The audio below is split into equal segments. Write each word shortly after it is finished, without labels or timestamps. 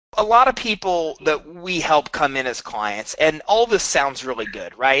A lot of people that we help come in as clients, and all this sounds really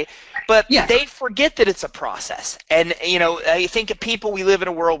good, right? But Yeah. they forget that it's a process. And, I think of people, we live in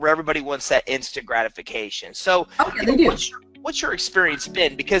a world where everybody wants that instant gratification. So, Oh, yeah, they do. what's your experience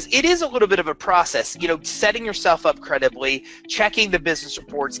been? Because it is a little bit of a process, setting yourself up credibly, checking the business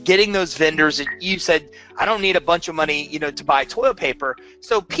reports, getting those vendors. And you said, I don't need a bunch of money, to buy toilet paper.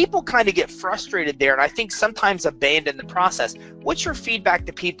 So people kind of get frustrated there, and I think sometimes abandon the process. What's your feedback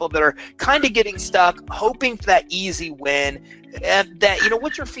to people that are kind of getting stuck, hoping for that easy win? And that,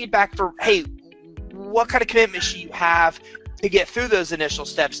 what's your feedback for, hey, what kind of commitment should you have to get through those initial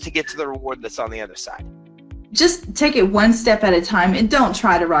steps to get to the reward that's on the other side? Just take it one step at a time and don't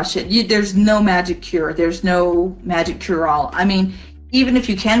try to rush it. There's no magic cure. There's no magic cure-all. I mean, even if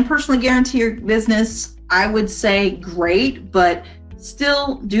you can personally guarantee your business, I would say great, but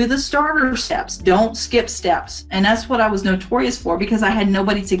still do the starter steps. Don't skip steps. And that's what I was notorious for, because I had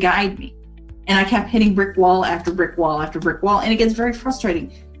nobody to guide me. And I kept hitting brick wall after brick wall after brick wall, and it gets very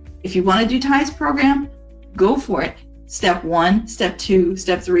frustrating. If you want to do Ty's program, go for it. Step 1, step 2,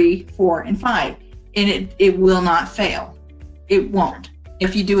 step 3, 4, and 5. And it will not fail. It won't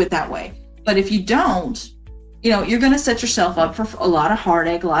if you do it that way. But if you don't, you're going to set yourself up for a lot of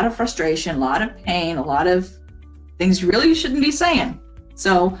heartache, a lot of frustration, a lot of pain, a lot of things really you shouldn't be saying.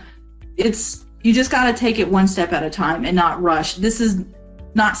 So you just got to take it one step at a time and not rush. This is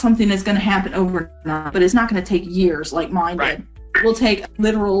not something that's going to happen overnight, but it's not going to take years like mine did. It will take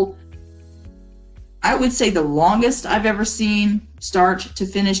literal, I would say the longest I've ever seen start to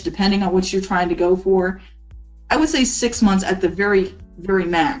finish, depending on what you're trying to go for, I would say 6 months at the very, very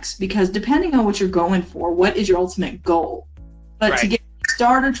max, because depending on what you're going for, what is your ultimate goal? But to get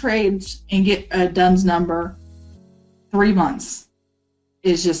starter trades and get a DUNS number, 3 months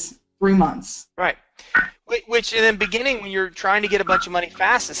is just 3 months. Right. Which in the beginning, when you're trying to get a bunch of money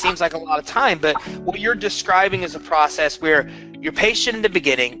fast, it seems like a lot of time. But what you're describing is a process where you're patient in the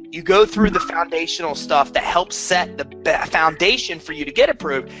beginning. You go through the foundational stuff that helps set the foundation for you to get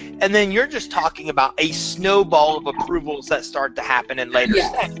approved. And then you're just talking about a snowball of approvals that start to happen in later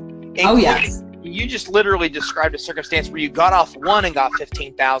steps. Oh, yes. You just literally described a circumstance where you got off one and got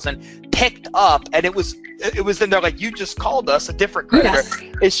 15,000, picked up, and it was then they're like, you just called us a different creditor.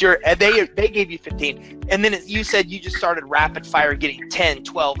 Yes. And they gave you 15, and then you said you just started rapid fire getting 10,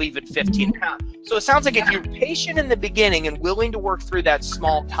 12, even 15 pounds. So it sounds like if you're patient in the beginning and willing to work through that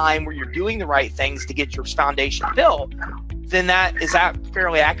small time where you're doing the right things to get your foundation built, then is that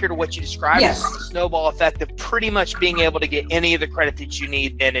fairly accurate to what you described? Yes. The snowball effect of pretty much being able to get any of the credit that you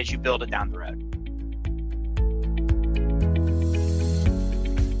need then as you build it down the road.